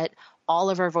 and that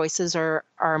all of our voices are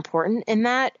important in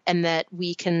that, and that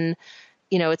we can,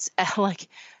 it's like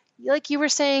you were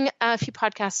saying a few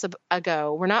podcasts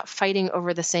ago, we're not fighting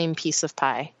over the same piece of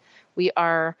pie. We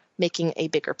are making a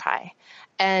bigger pie.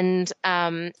 And so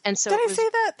did I say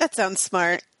that? That sounds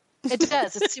smart. It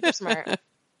does. It's super smart.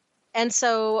 And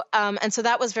so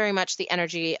that was very much the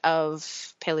energy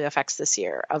of PaleoFX this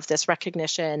year, of this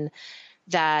recognition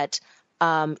that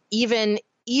even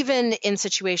in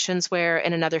situations where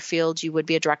in another field you would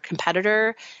be a direct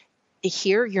competitor,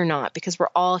 here you're not, because we're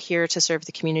all here to serve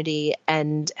the community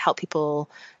and help people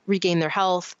regain their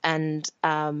health and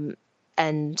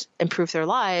improve their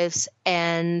lives.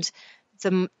 And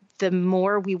the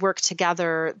more we work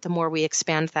together, the more we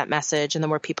expand that message and the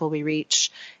more people we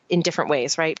reach in different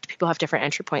ways, right? People have different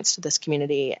entry points to this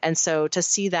community. And so to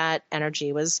see that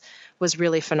energy was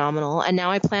really phenomenal. And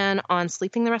now I plan on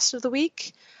sleeping the rest of the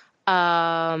week,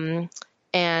 and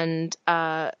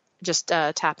just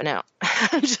tapping out.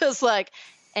 Just like,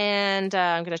 and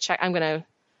I'm going to check.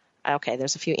 Okay,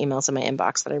 there's a few emails in my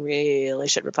inbox that I really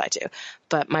should reply to.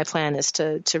 But my plan is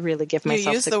to really give myself.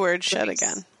 You used the word "should"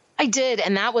 again. I did,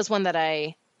 and that was one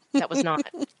that was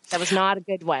not a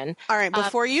good one. All right,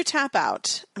 before you tap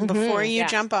out, before you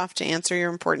jump off to answer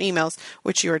your important emails,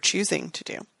 which you are choosing to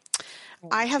do,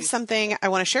 I have something I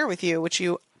want to share with you, which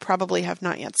you probably have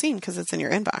not yet seen because it's in your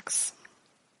inbox.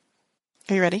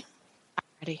 Are you ready? I'm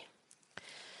ready.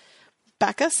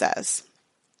 Becca says,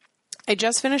 I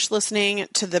just finished listening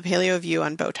to the Paleo View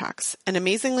on Botox. An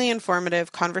amazingly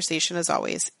informative conversation as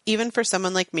always, even for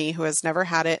someone like me who has never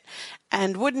had it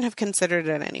and wouldn't have considered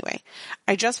it anyway.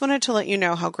 I just wanted to let you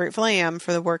know how grateful I am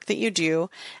for the work that you do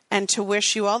and to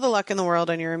wish you all the luck in the world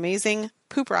on your amazing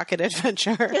poop rocket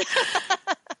adventure.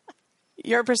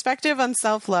 Your perspective on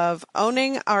self-love,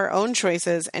 owning our own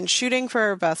choices, and shooting for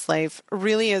our best life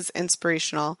really is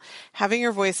inspirational. Having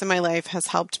your voice in my life has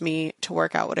helped me to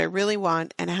work out what I really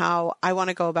want and how I want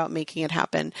to go about making it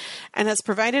happen, and has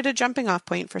provided a jumping off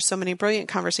point for so many brilliant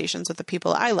conversations with the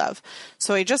people I love.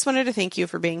 So I just wanted to thank you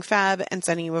for being fab and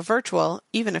sending you a virtual,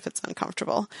 even if it's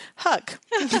uncomfortable, hug.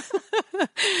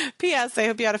 P.S. I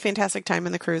hope you had a fantastic time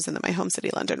in the cruise and that my home city,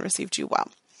 London, received you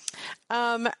well.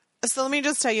 So let me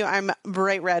just tell you, I'm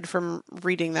bright red from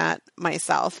reading that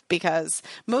myself, because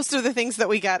most of the things that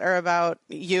we get are about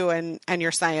you and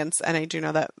your science. And I do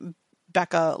know that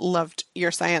Becca loved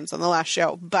your science on the last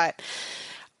show, but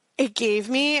it gave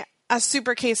me a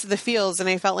super case of the feels, and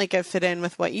I felt like it fit in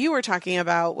with what you were talking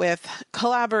about with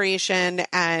collaboration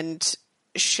and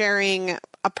sharing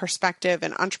a perspective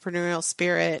and entrepreneurial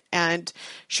spirit and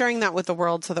sharing that with the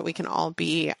world so that we can all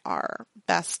be our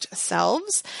best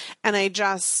selves. And I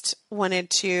just wanted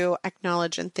to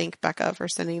acknowledge and thank Becca for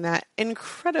sending that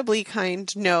incredibly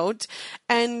kind note,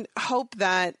 and hope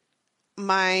that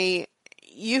my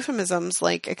euphemisms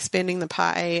like expanding the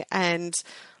pie and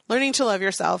learning to love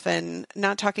yourself and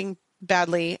not talking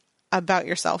badly about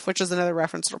yourself, which is another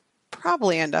reference that'll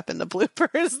probably end up in the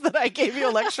bloopers that I gave you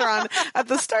a lecture on at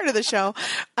the start of the show,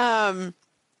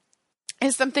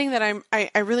 is something that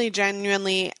I really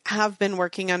genuinely have been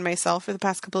working on myself for the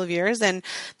past couple of years. And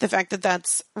the fact that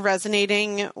that's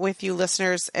resonating with you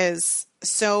listeners is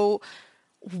so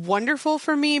wonderful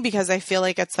for me, because I feel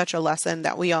like it's such a lesson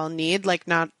that we all need. Like,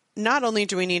 not only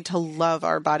do we need to love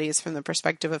our bodies from the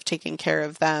perspective of taking care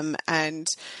of them and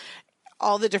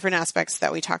all the different aspects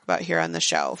that we talk about here on the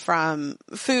show, from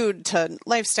food to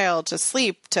lifestyle to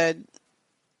sleep to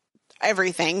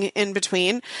everything in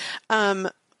between.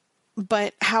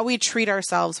 But how we treat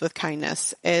ourselves with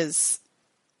kindness is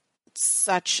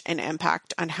such an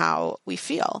impact on how we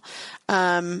feel,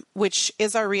 which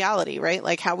is our reality, right?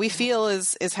 Like, how we feel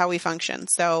is how we function.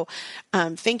 So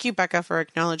thank you, Becca, for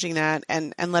acknowledging that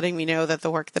and letting me know that the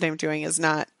work that I'm doing is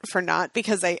not for naught,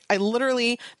 because I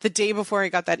literally, the day before I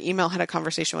got that email, had a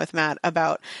conversation with Matt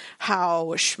about how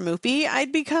schmoopy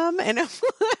I'd become. And I'm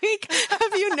like,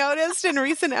 have you noticed in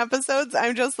recent episodes,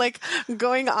 I'm just like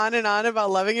going on and on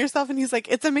about loving yourself. And he's like,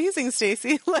 it's amazing,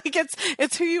 Stacey. Like,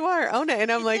 it's who you are. Own it.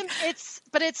 And I'm like,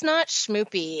 but it's not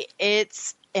schmoopy.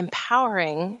 It's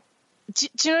empowering. Do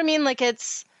you know what I mean? Like,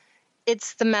 it's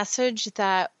the message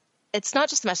that, it's not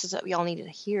just the message that we all need to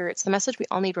hear. It's the message we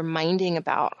all need reminding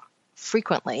about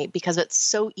frequently, because it's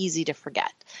so easy to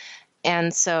forget.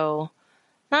 And so,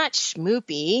 not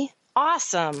schmoopy,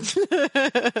 awesome.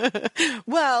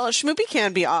 Well, schmoopy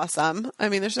can be awesome. I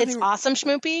mean, there's something. It's awesome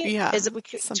schmoopy. Yeah.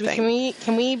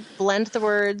 Can we blend the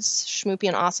words schmoopy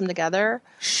and awesome together?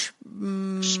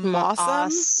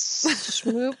 Awesome.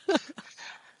 Schmoop.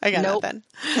 I got Nope. that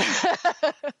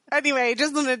then. Anyway,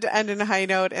 just wanted to end on a high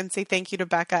note and say thank you to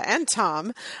Becca and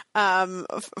Tom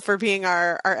for being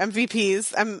our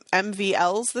MVPs,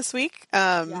 MVLs this week,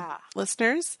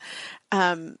 listeners.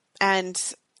 And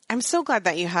I'm so glad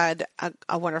that you had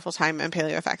a wonderful time in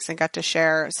PaleoFX and got to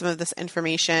share some of this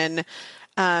information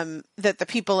that the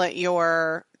people at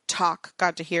your talk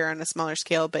got to hear on a smaller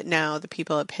scale, but now the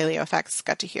people at PaleoFX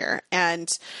got to hear. And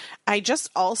I just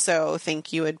also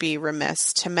think you would be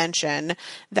remiss to mention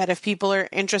that if people are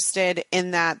interested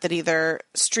in that either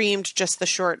streamed just the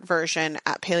short version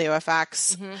at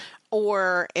PaleoFX,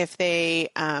 or if they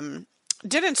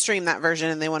didn't stream that version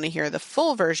and they want to hear the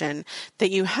full version,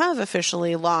 that you have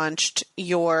officially launched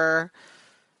your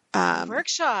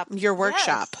workshop. Your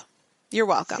workshop. Yes. You're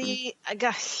welcome. Thank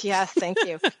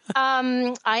you.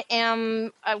 I'm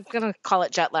going to call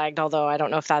it jet lagged, although I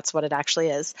don't know if that's what it actually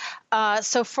is.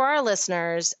 So for our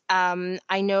listeners,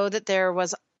 I know that there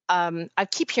was, I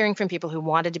keep hearing from people who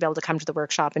wanted to be able to come to the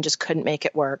workshop and just couldn't make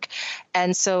it work.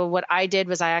 And so what I did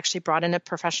was I actually brought in a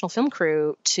professional film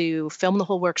crew to film the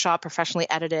whole workshop, professionally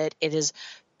edit it. It is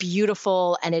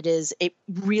beautiful. And it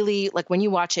really, like, when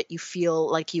you watch it, you feel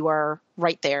like you are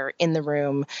right there in the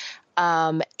room.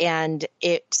 And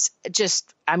it's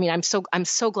just, I mean, I'm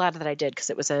so glad that I did,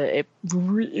 because it was a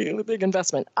really big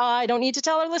investment. I don't need to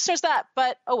tell our listeners that,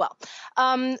 but oh well.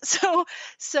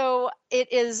 So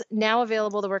it is now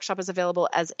available. The workshop is available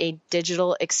as a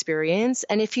digital experience.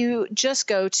 And if you just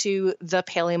go to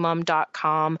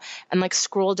thepaleomom.com and like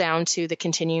scroll down to the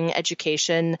continuing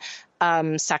education,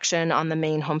 section on the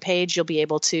main homepage, you'll be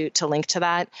able to link to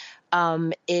that.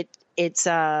 It's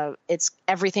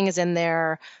everything is in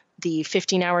there. The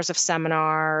 15 hours of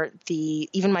seminar,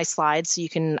 even my slides, so you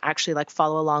can actually like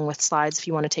follow along with slides if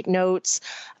you want to take notes,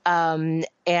 and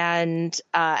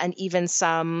even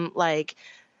some like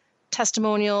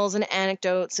testimonials and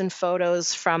anecdotes and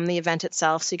photos from the event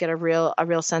itself, so you get a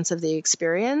real sense of the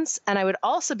experience. And I would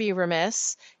also be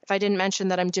remiss if I didn't mention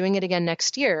that I'm doing it again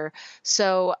next year.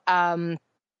 So I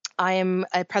am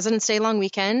a President's Day long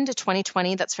weekend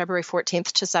 2020. That's February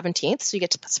 14th to 17th. So you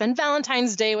get to spend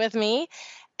Valentine's Day with me.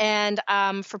 And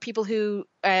for people who,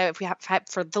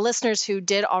 for the listeners who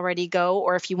did already go,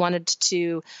 or if you wanted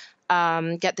to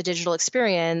get the digital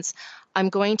experience, I'm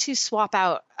going to swap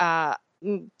out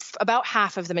about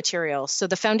half of the material. So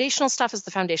the foundational stuff is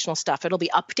the foundational stuff. It'll be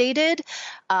updated,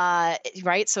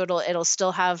 right? So it'll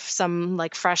still have some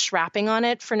like fresh wrapping on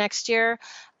it for next year.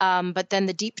 But then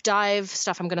the deep dive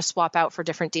stuff, I'm going to swap out for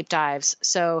different deep dives.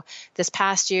 So this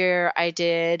past year, I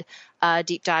did a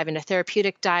deep dive into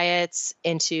therapeutic diets,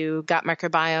 into gut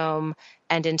microbiome,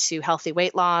 and into healthy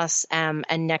weight loss. And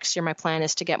next year, my plan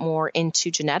is to get more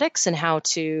into genetics and how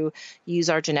to use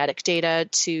our genetic data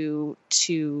to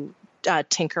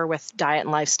tinker with diet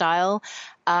and lifestyle,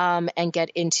 and get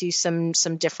into some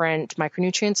different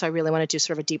micronutrients. So I really want to do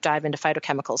sort of a deep dive into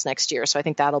phytochemicals next year. So I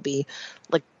think that'll be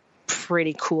like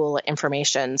pretty cool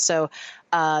information. So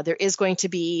there's going to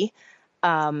be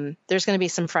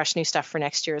some fresh new stuff for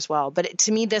next year as well. But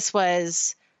to me, this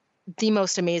was the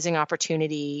most amazing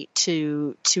opportunity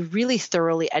to really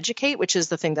thoroughly educate, which is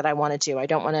the thing that I want to do. I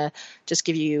don't want to just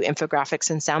give you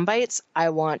infographics and sound bites. I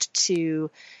want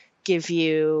to give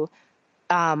you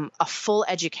a full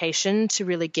education to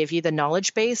really give you the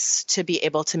knowledge base to be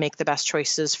able to make the best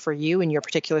choices for you in your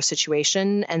particular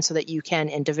situation, and so that you can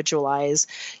individualize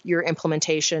your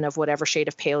implementation of whatever shade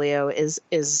of paleo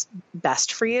is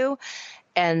best for you.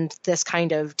 And this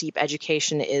kind of deep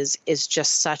education is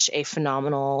just such a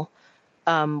phenomenal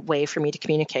way for me to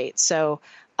communicate. So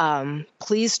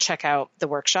please check out the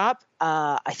workshop.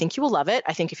 I think you will love it.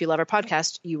 I think if you love our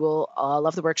podcast, you will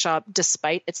love the workshop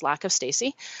despite its lack of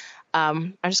Stacy.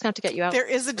 I'm just going to have to get you out. There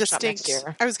is a distinct,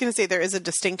 I was going to say there is a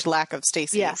distinct lack of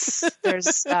Stacy. Yes,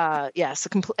 there's, yes,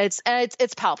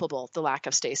 it's palpable, the lack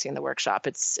of Stacy in the workshop.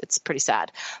 It's pretty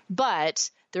sad, but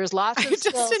there's lots of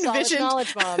solid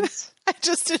knowledge bombs. I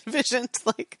just envisioned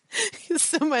like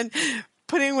someone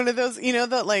putting one of those,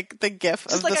 the GIF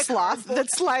of the sloth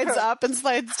that slides up and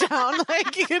slides down.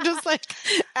 Like you could just like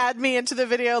add me into the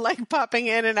video, like popping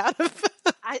in and out of.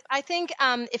 I think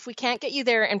if we can't get you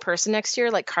there in person next year,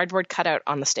 like cardboard cutout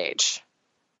on the stage.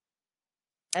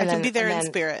 I can be there in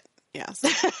spirit. Yes.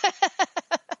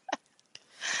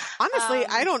 Honestly,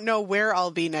 I don't know where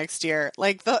I'll be next year.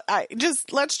 Like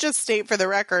let's just state for the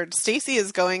record, Stacy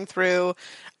is going through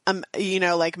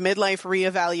like midlife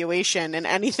reevaluation, and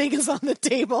anything is on the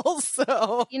table.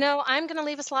 So, I'm going to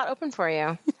leave a slot open for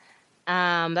you.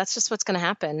 That's just what's going to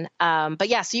happen. But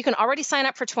yeah, so you can already sign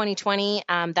up for 2020.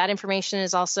 That information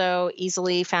is also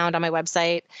easily found on my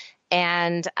website,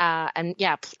 and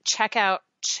yeah, check out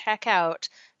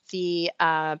the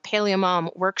Paleo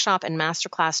Mom Workshop and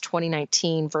Masterclass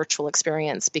 2019 virtual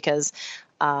experience, because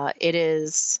it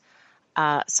is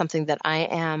something that I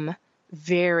am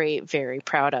very, very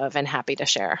proud of and happy to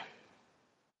share.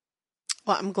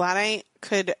 Well, I'm glad I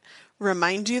could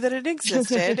remind you that it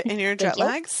existed in your jet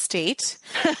lag state.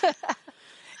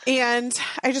 And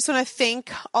I just want to thank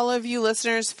all of you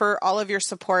listeners for all of your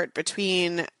support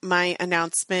between my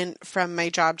announcement from my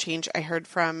job change. I heard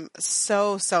from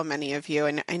so many of you,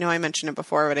 and I know I mentioned it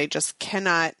before, but I just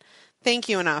cannot thank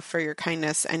you enough for your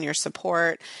kindness and your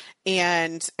support.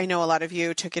 And I know a lot of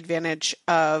you took advantage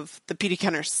of the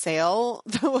Beautycounter sale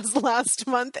that was last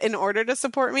month in order to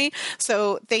support me.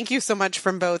 So thank you so much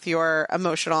from both your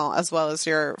emotional as well as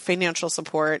your financial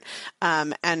support,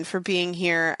 and for being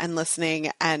here and listening,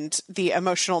 and the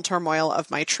emotional turmoil of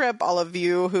my trip, all of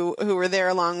you who were there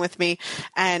along with me.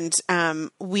 And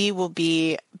we will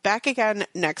be back again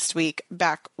next week,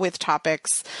 back with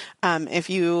topics.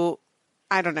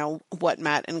 I don't know what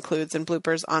Matt includes in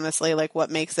bloopers, honestly, like what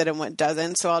makes it and what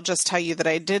doesn't. So I'll just tell you that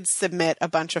I did submit a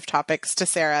bunch of topics to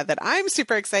Sarah that I'm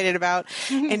super excited about.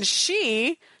 And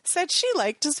she said she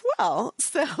liked as well.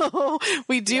 So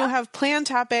we do have planned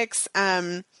topics,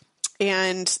 and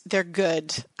they're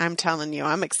good. I'm telling you,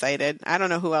 I'm excited. I don't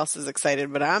know who else is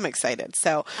excited, but I'm excited.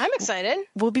 So I'm excited.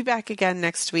 We'll be back again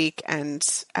next week. And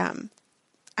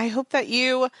I hope that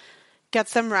you get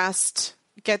some rest.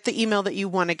 Get the email that you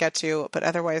want to get to, but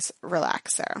otherwise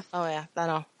relax, Sarah. Oh yeah, I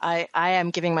know. I am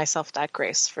giving myself that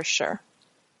grace for sure.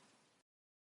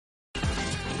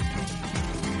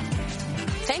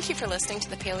 Thank you for listening to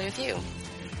The Paleo View.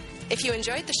 If you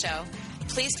enjoyed the show,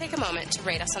 please take a moment to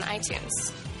rate us on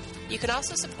iTunes. You can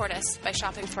also support us by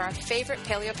shopping for our favorite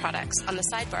paleo products on the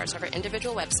sidebars of our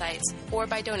individual websites, or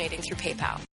by donating through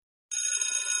PayPal.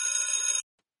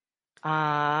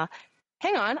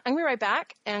 Hang on, I'm going to be right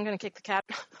back, and I'm going to kick the cat.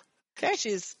 Okay.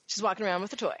 She's walking around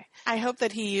with a toy. I hope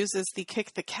that he uses the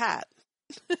kick the cat.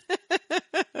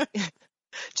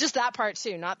 Just that part,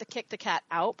 too. Not the kick the cat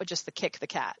out, but just the kick the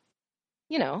cat.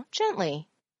 Gently.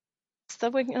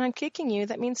 So when I'm kicking you,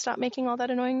 that means stop making all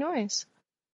that annoying noise.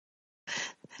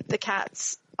 The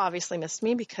cats obviously missed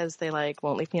me because they,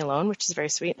 won't leave me alone, which is very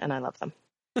sweet, and I love them.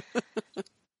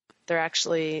 They're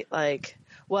actually,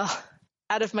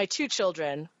 out of my 2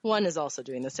 children, one is also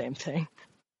doing the same thing.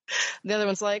 The other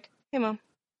one's like, hey, Mom.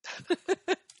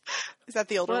 Is that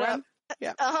the older one?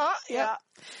 Yeah. Yeah.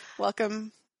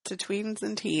 Welcome to tweens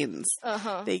and teens.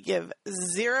 They give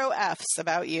 0 Fs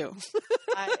about you.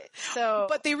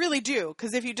 But they really do,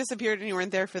 because if you disappeared and you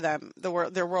weren't there for them,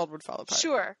 their world would fall apart.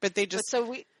 Sure. But they just...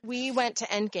 So we went to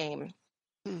Endgame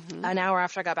an hour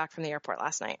after I got back from the airport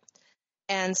last night.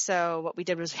 And so what we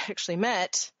did was we actually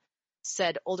met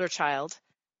said older child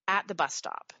at the bus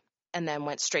stop and then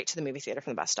went straight to the movie theater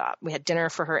from the bus stop. We had dinner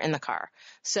for her in the car.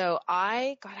 So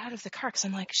I got out of the car because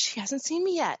I'm like, she hasn't seen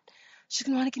me yet. She's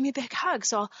going to want to give me a big hug.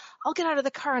 So I'll get out of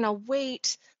the car and I'll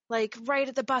wait like right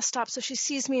at the bus stop so she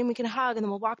sees me and we can hug, and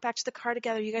then we'll walk back to the car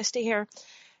together. You guys stay here.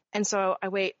 And so I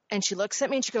wait, and she looks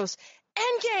at me and she goes,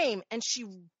 Endgame! And she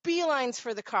beelines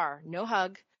for the car. No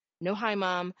hug. No hi,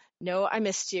 Mom. No, I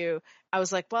missed you. I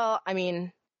was like, well, I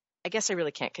mean, I guess I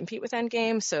really can't compete with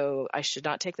Endgame, so I should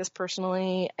not take this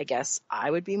personally. I guess I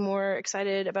would be more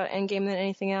excited about Endgame than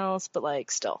anything else, but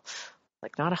like still,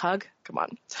 like not a hug? Come on.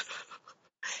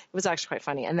 It was actually quite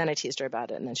funny. And then I teased her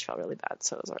about it, and then she felt really bad,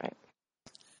 so it was all right.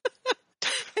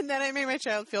 And then I made my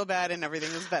child feel bad, and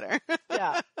everything was better.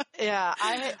 Yeah.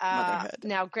 Motherhood.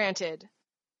 Now, granted,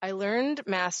 I learned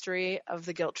mastery of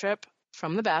the guilt trip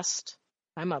from the best,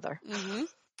 my mother. Mm-hmm.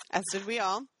 As did we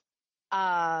all.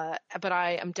 But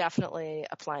I am definitely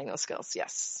applying those skills,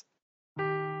 yes.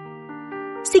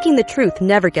 Seeking the truth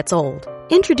never gets old.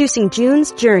 Introducing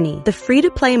June's Journey, the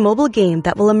free-to-play mobile game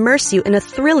that will immerse you in a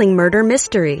thrilling murder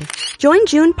mystery. Join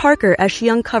June Parker as she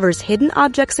uncovers hidden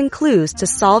objects and clues to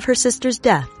solve her sister's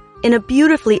death in a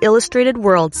beautifully illustrated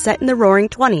world set in the Roaring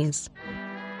 20s.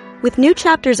 With new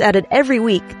chapters added every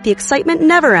week, the excitement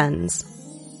never ends.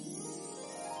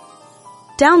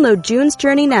 Download June's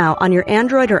Journey now on your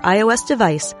Android or iOS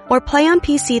device, or play on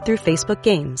PC through Facebook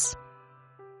Games.